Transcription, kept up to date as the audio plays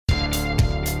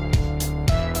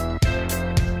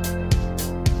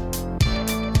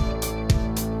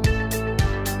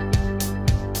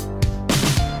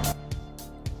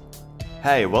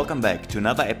Hey, welcome back to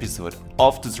another episode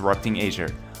of Disrupting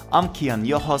Asia. I'm Kian,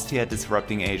 your host here at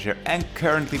Disrupting Asia and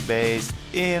currently based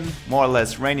in more or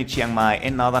less rainy Chiang Mai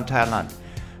in northern Thailand.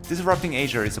 Disrupting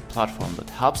Asia is a platform that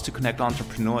helps to connect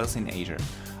entrepreneurs in Asia.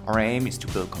 Our aim is to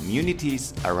build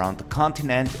communities around the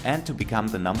continent and to become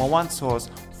the number one source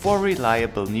for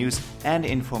reliable news and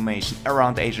information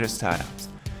around Asia startups.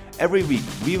 Every week,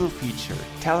 we will feature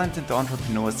talented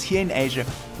entrepreneurs here in Asia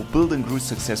who build and grow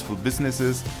successful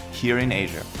businesses here in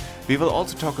Asia. We will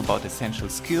also talk about essential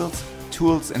skills,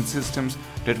 tools and systems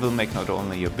that will make not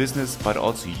only your business but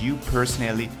also you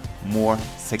personally more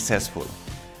successful.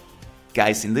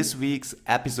 Guys, in this week's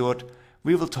episode,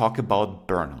 we will talk about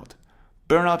burnout.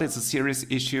 Burnout is a serious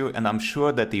issue and I'm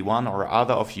sure that the one or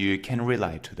other of you can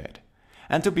relate to that.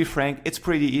 And to be frank, it's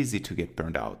pretty easy to get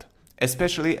burned out.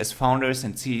 Especially as founders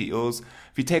and CEOs,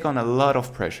 we take on a lot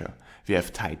of pressure. We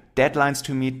have tight deadlines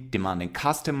to meet, demanding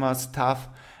customers, staff,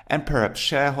 and perhaps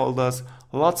shareholders,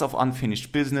 lots of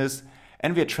unfinished business,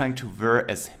 and we are trying to wear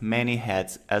as many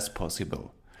hats as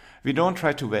possible. We don't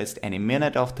try to waste any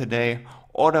minute of the day,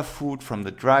 order food from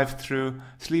the drive-thru,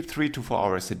 sleep 3 to 4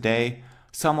 hours a day.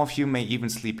 Some of you may even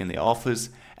sleep in the office,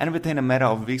 and within a matter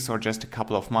of weeks or just a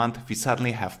couple of months, we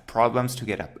suddenly have problems to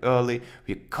get up early,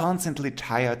 we're constantly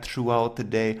tired throughout the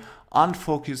day,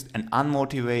 unfocused and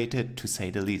unmotivated to say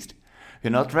the least.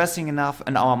 We're not resting enough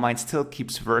and our mind still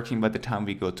keeps working by the time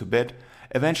we go to bed,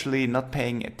 eventually not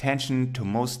paying attention to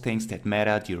most things that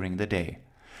matter during the day.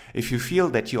 If you feel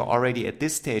that you're already at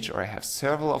this stage or have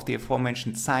several of the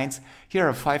aforementioned signs, here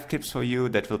are 5 tips for you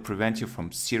that will prevent you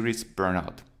from serious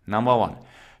burnout. Number 1.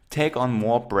 Take on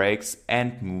more breaks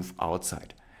and move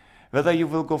outside. Whether you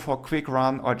will go for a quick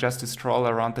run or just a stroll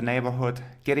around the neighborhood,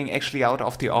 getting actually out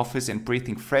of the office and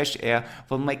breathing fresh air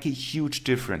will make a huge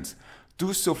difference.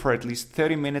 Do so for at least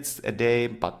 30 minutes a day,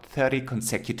 but 30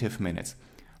 consecutive minutes.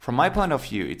 From my point of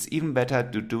view, it's even better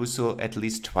to do so at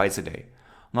least twice a day.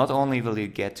 Not only will you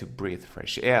get to breathe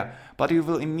fresh air, but you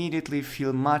will immediately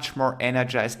feel much more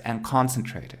energized and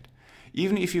concentrated.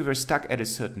 Even if you were stuck at a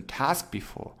certain task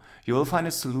before, you will find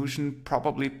a solution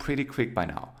probably pretty quick by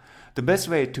now. The best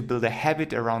way to build a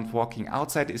habit around walking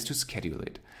outside is to schedule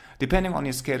it. Depending on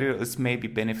your schedule, it may be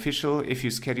beneficial if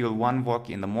you schedule one walk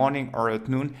in the morning or at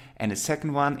noon and a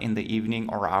second one in the evening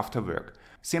or after work,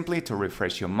 simply to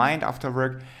refresh your mind after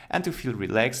work and to feel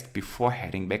relaxed before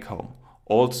heading back home.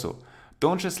 Also,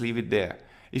 don't just leave it there.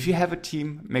 If you have a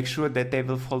team, make sure that they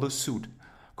will follow suit.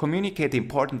 Communicate the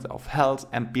importance of health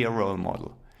and be a role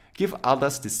model. Give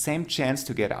others the same chance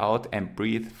to get out and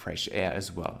breathe fresh air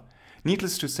as well.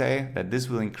 Needless to say that this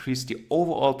will increase the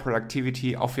overall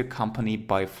productivity of your company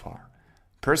by far.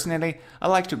 Personally, I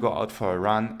like to go out for a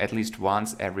run at least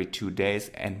once every 2 days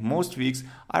and most weeks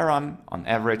I run on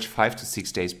average 5 to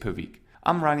 6 days per week.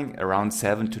 I'm running around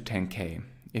 7 to 10k.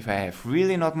 If I have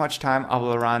really not much time, I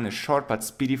will run a short but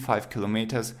speedy 5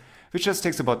 kilometers, which just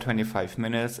takes about 25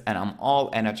 minutes and I'm all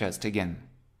energized again.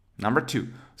 Number 2.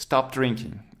 Stop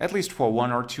drinking, at least for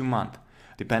 1 or 2 months.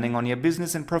 Depending on your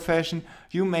business and profession,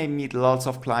 you may meet lots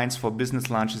of clients for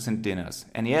business lunches and dinners.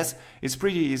 And yes, it's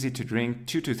pretty easy to drink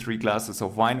 2 to 3 glasses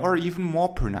of wine or even more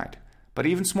per night. But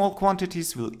even small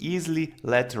quantities will easily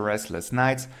lead to restless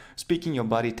nights, speaking your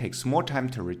body takes more time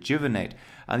to rejuvenate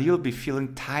and you'll be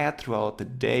feeling tired throughout the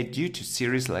day due to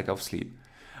serious lack of sleep.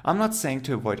 I'm not saying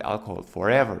to avoid alcohol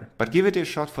forever, but give it a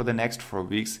shot for the next 4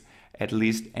 weeks at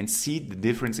least and see the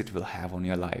difference it will have on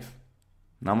your life.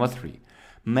 Number 3.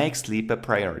 Make sleep a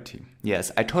priority.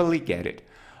 Yes, I totally get it.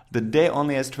 The day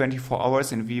only has 24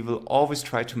 hours and we will always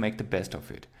try to make the best of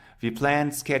it. We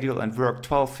plan, schedule and work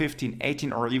 12, 15,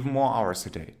 18 or even more hours a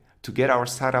day to get our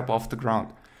startup off the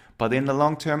ground. But in the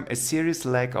long term, a serious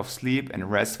lack of sleep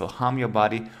and rest will harm your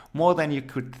body more than you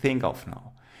could think of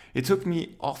now. It took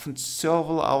me often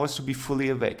several hours to be fully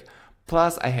awake.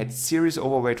 Plus, I had serious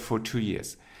overweight for 2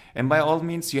 years. And by all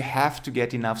means, you have to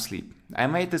get enough sleep. I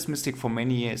made this mistake for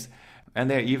many years, and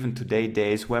there are even today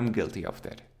days where I'm guilty of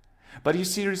that. But you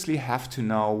seriously have to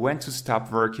know when to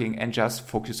stop working and just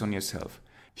focus on yourself.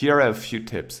 Here are a few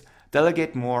tips.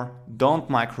 Delegate more, don't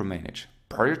micromanage.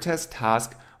 Prioritize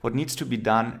tasks, what needs to be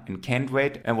done and can't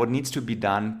wait, and what needs to be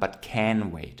done but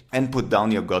can wait. And put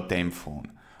down your goddamn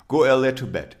phone. Go earlier to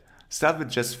bed. Start with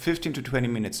just 15 to 20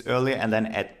 minutes earlier and then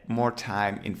add more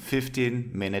time in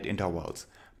 15-minute intervals.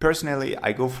 Personally,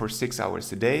 I go for 6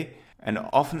 hours a day and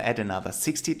often add another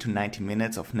 60 to 90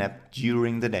 minutes of nap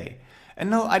during the day.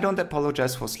 And no, I don't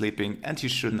apologize for sleeping and you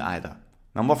shouldn't either.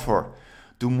 Number 4.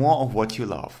 Do more of what you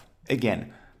love.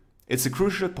 Again, it's a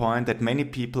crucial point that many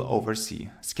people oversee.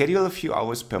 Schedule a few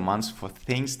hours per month for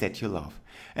things that you love.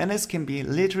 And this can be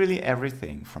literally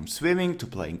everything from swimming to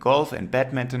playing golf and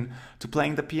badminton, to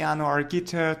playing the piano or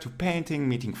guitar, to painting,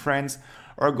 meeting friends,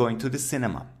 or going to the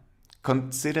cinema.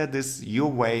 Consider this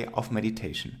your way of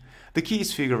meditation. The key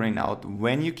is figuring out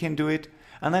when you can do it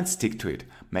and then stick to it.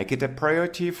 Make it a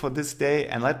priority for this day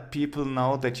and let people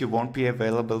know that you won't be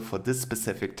available for this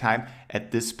specific time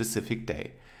at this specific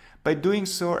day. By doing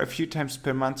so a few times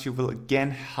per month, you will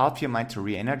again help your mind to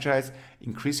re-energize,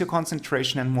 increase your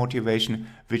concentration and motivation,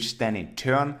 which then in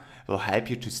turn will help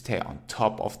you to stay on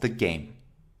top of the game.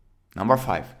 Number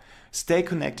 5. Stay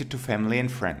connected to family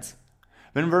and friends.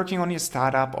 When working on your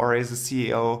startup or as a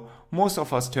CEO, most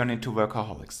of us turn into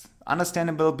workaholics.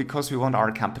 Understandable because we want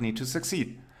our company to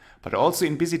succeed. But also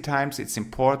in busy times, it's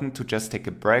important to just take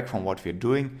a break from what we're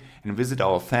doing and visit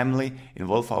our family,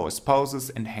 involve our spouses,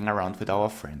 and hang around with our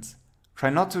friends. Try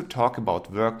not to talk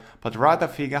about work, but rather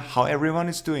figure how everyone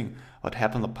is doing, what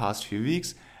happened the past few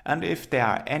weeks, and if there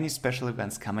are any special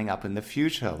events coming up in the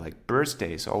future, like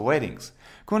birthdays or weddings.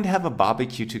 Go and have a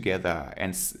barbecue together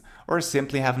or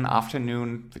simply have an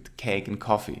afternoon with cake and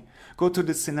coffee. Go to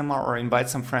the cinema or invite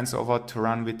some friends over to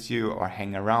run with you or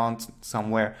hang around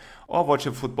somewhere or watch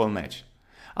a football match.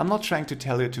 I'm not trying to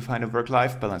tell you to find a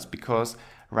work-life balance because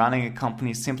running a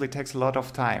company simply takes a lot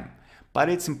of time. But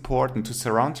it's important to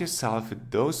surround yourself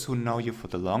with those who know you for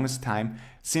the longest time,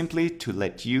 simply to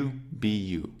let you be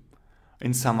you.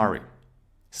 In summary,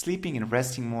 sleeping and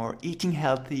resting more, eating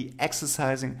healthy,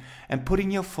 exercising, and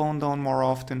putting your phone down more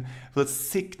often will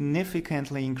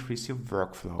significantly increase your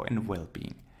workflow and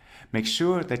well-being. Make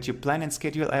sure that you plan and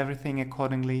schedule everything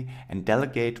accordingly and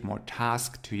delegate more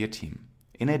tasks to your team.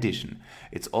 In addition,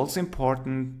 it's also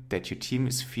important that your team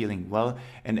is feeling well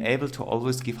and able to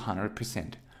always give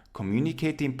 100%.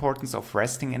 Communicate the importance of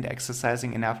resting and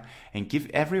exercising enough and give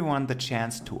everyone the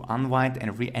chance to unwind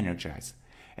and re-energize.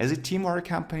 As a team or a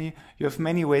company, you have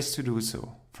many ways to do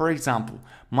so. For example,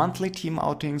 monthly team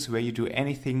outings where you do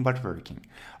anything but working,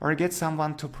 or get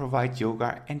someone to provide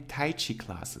yoga and Tai Chi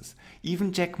classes.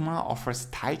 Even Jack Ma offers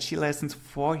Tai Chi lessons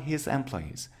for his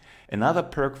employees. Another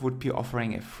perk would be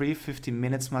offering a free 15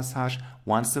 minutes massage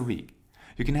once a week.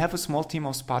 You can have a small team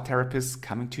of spa therapists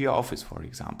coming to your office, for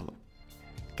example.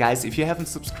 Guys, if you haven't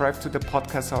subscribed to the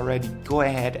podcast already, go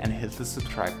ahead and hit the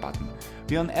subscribe button.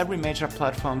 We're on every major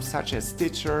platform such as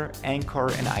Stitcher,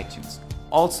 Anchor, and iTunes.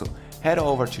 Also, head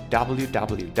over to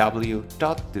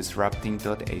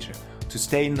www.disrupting.asia to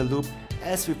stay in the loop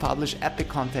as we publish epic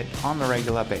content on a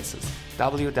regular basis.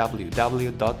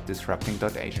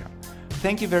 www.disrupting.asia.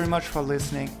 Thank you very much for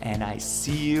listening, and I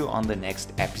see you on the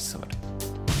next episode.